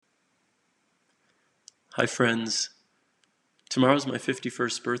Hi, friends. Tomorrow's my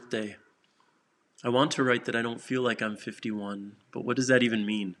 51st birthday. I want to write that I don't feel like I'm 51, but what does that even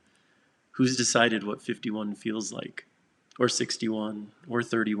mean? Who's decided what 51 feels like? Or 61? Or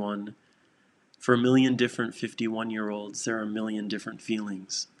 31? For a million different 51-year-olds, there are a million different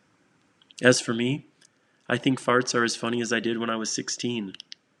feelings. As for me, I think farts are as funny as I did when I was 16,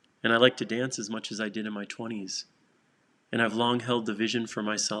 and I like to dance as much as I did in my 20s. And I've long held the vision for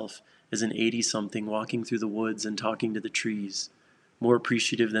myself as an 80-something walking through the woods and talking to the trees, more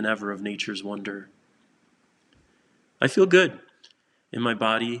appreciative than ever of nature's wonder. I feel good in my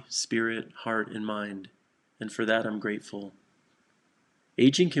body, spirit, heart, and mind, and for that I'm grateful.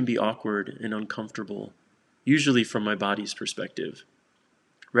 Aging can be awkward and uncomfortable, usually from my body's perspective,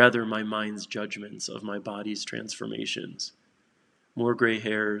 rather my mind's judgments of my body's transformations. More gray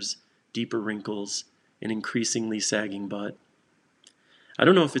hairs, deeper wrinkles, an increasingly sagging butt. I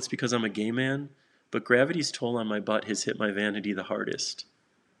don't know if it's because I'm a gay man, but gravity's toll on my butt has hit my vanity the hardest.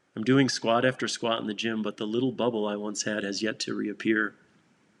 I'm doing squat after squat in the gym, but the little bubble I once had has yet to reappear.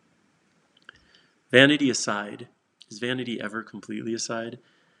 Vanity aside, is vanity ever completely aside?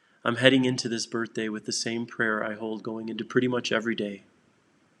 I'm heading into this birthday with the same prayer I hold going into pretty much every day.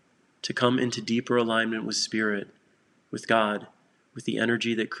 To come into deeper alignment with Spirit, with God, with the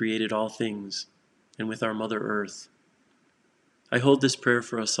energy that created all things, and with our Mother Earth. I hold this prayer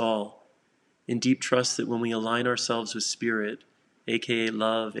for us all, in deep trust that when we align ourselves with Spirit, aka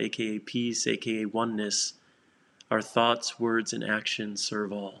love, aka peace, aka oneness, our thoughts, words, and actions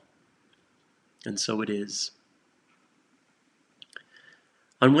serve all. And so it is.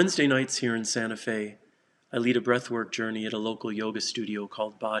 On Wednesday nights here in Santa Fe, I lead a breathwork journey at a local yoga studio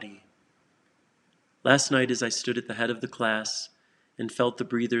called Body. Last night, as I stood at the head of the class and felt the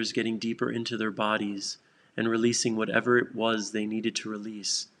breathers getting deeper into their bodies and releasing whatever it was they needed to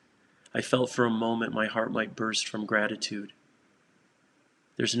release, I felt for a moment my heart might burst from gratitude.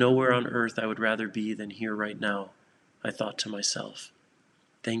 There's nowhere on earth I would rather be than here right now, I thought to myself.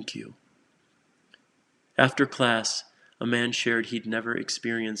 Thank you. After class, a man shared he'd never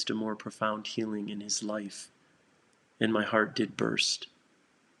experienced a more profound healing in his life, and my heart did burst.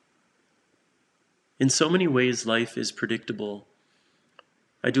 In so many ways, life is predictable.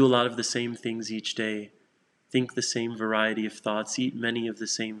 I do a lot of the same things each day, think the same variety of thoughts, eat many of the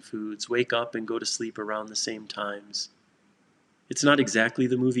same foods, wake up and go to sleep around the same times. It's not exactly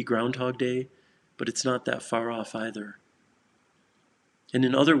the movie Groundhog Day, but it's not that far off either. And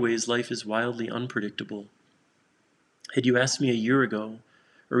in other ways, life is wildly unpredictable. Had you asked me a year ago,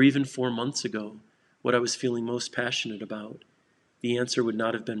 or even 4 months ago, what I was feeling most passionate about, the answer would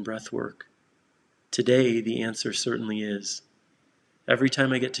not have been breath work. Today, the answer certainly is. Every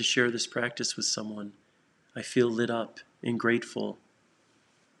time I get to share this practice with someone, I feel lit up and grateful.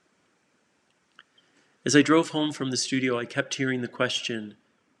 As I drove home from the studio, I kept hearing the question,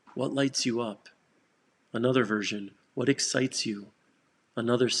 what lights you up? Another version, what excites you?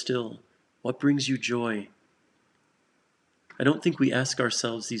 Another still, what brings you joy? I don't think we ask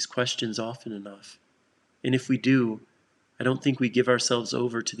ourselves these questions often enough. And if we do, I don't think we give ourselves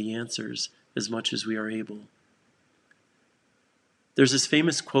over to the answers as much as we are able. There's this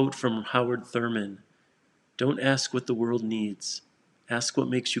famous quote from Howard Thurman, don't ask what the world needs. Ask what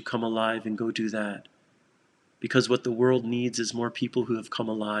makes you come alive and go do that. Because what the world needs is more people who have come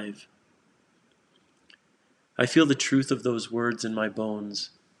alive. I feel the truth of those words in my bones.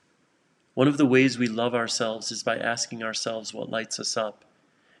 One of the ways we love ourselves is by asking ourselves what lights us up,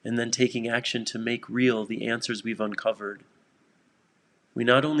 and then taking action to make real the answers we've uncovered. We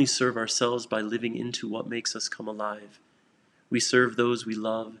not only serve ourselves by living into what makes us come alive, we serve those we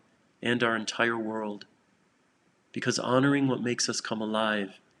love and our entire world. Because honoring what makes us come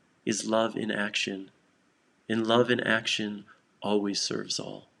alive is love in action, and love in action always serves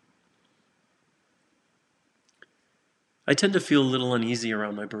all. I tend to feel a little uneasy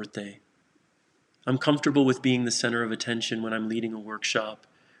around my birthday. I'm comfortable with being the center of attention when I'm leading a workshop,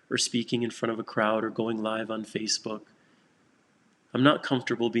 or speaking in front of a crowd, or going live on Facebook. I'm not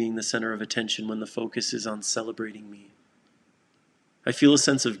comfortable being the center of attention when the focus is on celebrating me. I feel a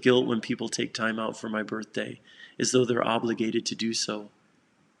sense of guilt when people take time out for my birthday, as though they're obligated to do so.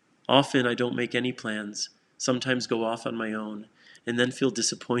 Often I don't make any plans, sometimes go off on my own, and then feel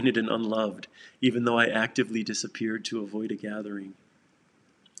disappointed and unloved, even though I actively disappeared to avoid a gathering.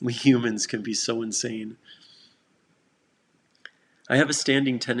 We humans can be so insane. I have a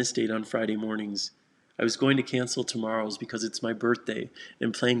standing tennis date on Friday mornings. I was going to cancel tomorrow's because it's my birthday,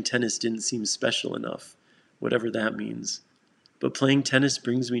 and playing tennis didn't seem special enough, whatever that means. But playing tennis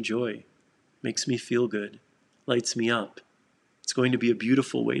brings me joy, makes me feel good, lights me up. It's going to be a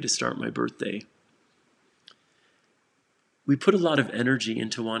beautiful way to start my birthday. We put a lot of energy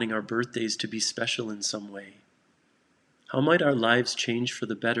into wanting our birthdays to be special in some way. How might our lives change for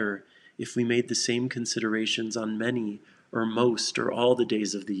the better if we made the same considerations on many or most or all the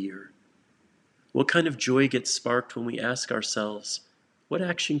days of the year? What kind of joy gets sparked when we ask ourselves, what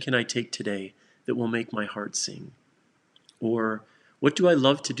action can I take today that will make my heart sing? Or, what do I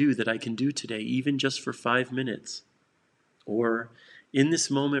love to do that I can do today, even just for 5 minutes? Or, in this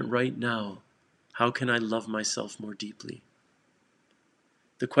moment right now, how can I love myself more deeply?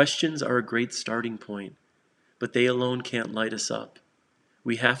 The questions are a great starting point, but they alone can't light us up.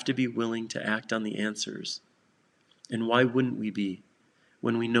 We have to be willing to act on the answers. And why wouldn't we be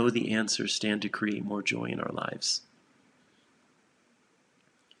when we know the answers stand to create more joy in our lives?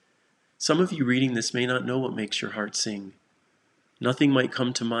 Some of you reading this may not know what makes your heart sing. Nothing might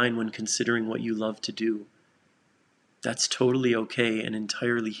come to mind when considering what you love to do. That's totally okay and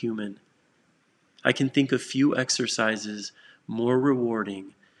entirely human. I can think of few exercises more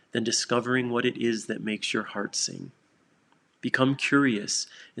rewarding than discovering what it is that makes your heart sing. Become curious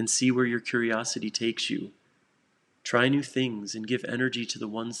and see where your curiosity takes you. Try new things and give energy to the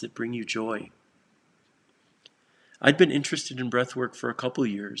ones that bring you joy. I'd been interested in breathwork for a couple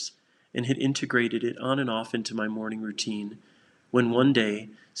years and had integrated it on and off into my morning routine when one day,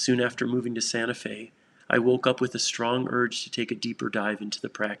 soon after moving to Santa Fe, I woke up with a strong urge to take a deeper dive into the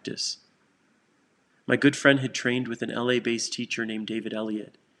practice. My good friend had trained with an LA-based teacher named David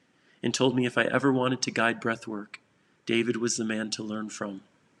Elliott and told me if I ever wanted to guide breathwork, David was the man to learn from.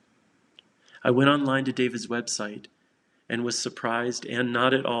 I went online to David's website and was surprised and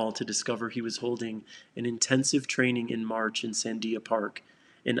not at all to discover he was holding an intensive training in March in Sandia Park,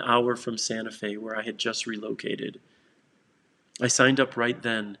 an hour from Santa Fe, where I had just relocated. I signed up right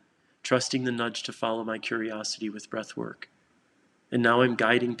then, trusting the nudge to follow my curiosity with breathwork. And now I'm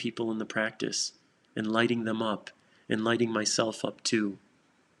guiding people in the practice and lighting them up and lighting myself up too.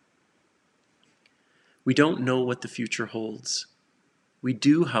 We don't know what the future holds. We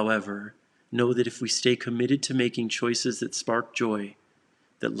do, however, know that if we stay committed to making choices that spark joy,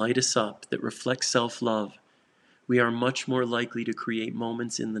 that light us up, that reflect self-love, we are much more likely to create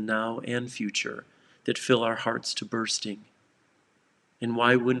moments in the now and future that fill our hearts to bursting. And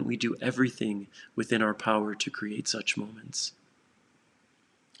why wouldn't we do everything within our power to create such moments?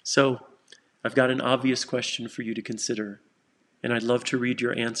 So, I've got an obvious question for you to consider, and I'd love to read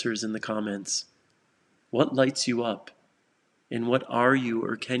your answers in the comments. What lights you up? And what are you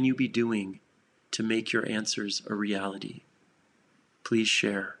or can you be doing to make your answers a reality? Please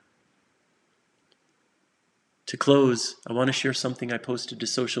share. To close, I want to share something I posted to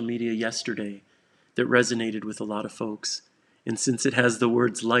social media yesterday that resonated with a lot of folks, and since it has the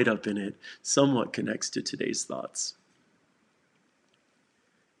words light up in it, somewhat connects to today's thoughts.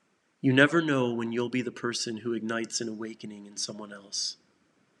 You never know when you'll be the person who ignites an awakening in someone else.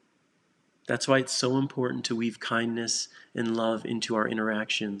 That's why it's so important to weave kindness and love into our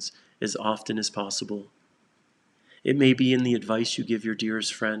interactions as often as possible. It may be in the advice you give your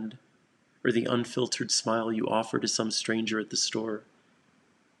dearest friend, or the unfiltered smile you offer to some stranger at the store.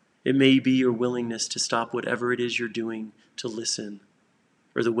 It may be your willingness to stop whatever it is you're doing to listen,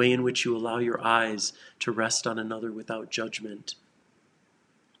 or the way in which you allow your eyes to rest on another without judgment.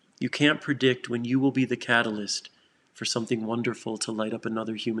 You can't predict when you will be the catalyst for something wonderful to light up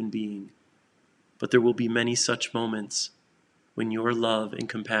another human being. But there will be many such moments when your love and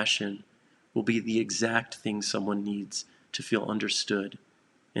compassion will be the exact thing someone needs to feel understood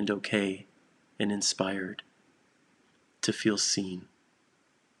and okay and inspired, to feel seen.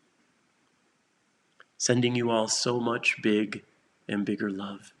 Sending you all so much big and bigger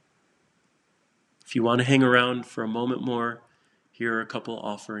love. If you want to hang around for a moment more, here are a couple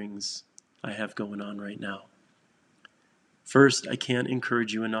offerings I have going on right now. First, I can't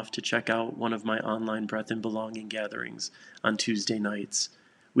encourage you enough to check out one of my online Breath and Belonging gatherings on Tuesday nights,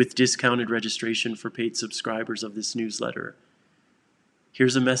 with discounted registration for paid subscribers of this newsletter.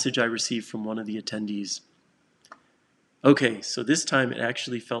 Here's a message I received from one of the attendees. Okay, so this time it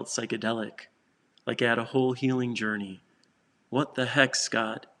actually felt psychedelic, like I had a whole healing journey. What the heck,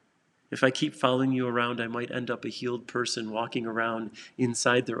 Scott? If I keep following you around, I might end up a healed person walking around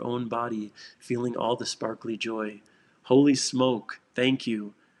inside their own body, feeling all the sparkly joy. Holy smoke, thank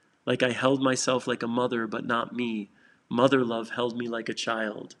you. Like I held myself like a mother, but not me. Mother love held me like a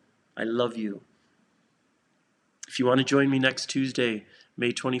child. I love you. If you want to join me next Tuesday,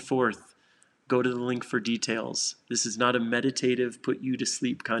 May 24th, go to the link for details. This is not a meditative, put you to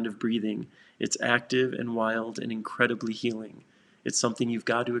sleep kind of breathing. It's active and wild and incredibly healing. It's something you've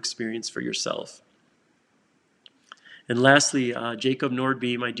got to experience for yourself. And lastly, Jacob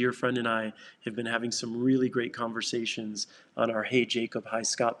Nordby, my dear friend, and I have been having some really great conversations on our Hey Jacob, Hi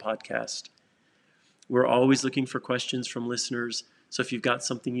Scott podcast. We're always looking for questions from listeners, so if you've got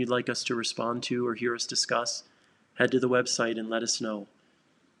something you'd like us to respond to or hear us discuss, head to the website and let us know.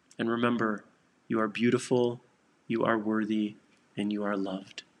 And remember, you are beautiful, you are worthy, and you are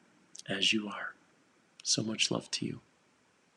loved as you are. So much love to you.